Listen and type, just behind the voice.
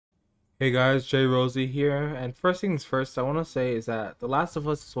Hey guys, Jay Rosie here, and first things first, I want to say is that The Last of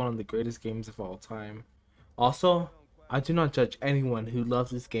Us is one of the greatest games of all time. Also, I do not judge anyone who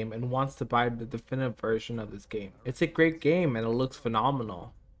loves this game and wants to buy the definitive version of this game. It's a great game and it looks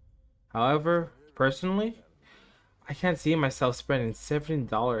phenomenal. However, personally, I can't see myself spending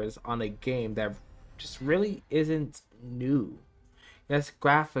 $70 on a game that just really isn't new. Yes,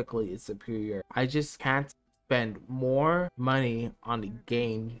 graphically it's superior. I just can't spend more money on a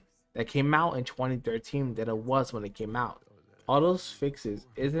game that came out in 2013 than it was when it came out. All those fixes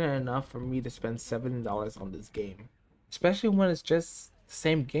isn't enough for me to spend $70 on this game. Especially when it's just the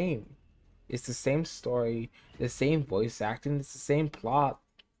same game. It's the same story, the same voice acting, it's the same plot,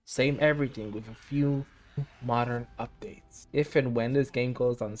 same everything with a few modern updates. If and when this game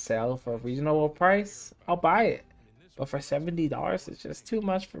goes on sale for a reasonable price, I'll buy it. But for $70, it's just too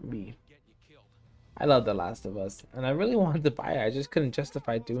much for me. I love The Last of Us, and I really wanted to buy it. I just couldn't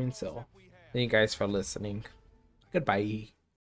justify doing so. Thank you guys for listening. Goodbye.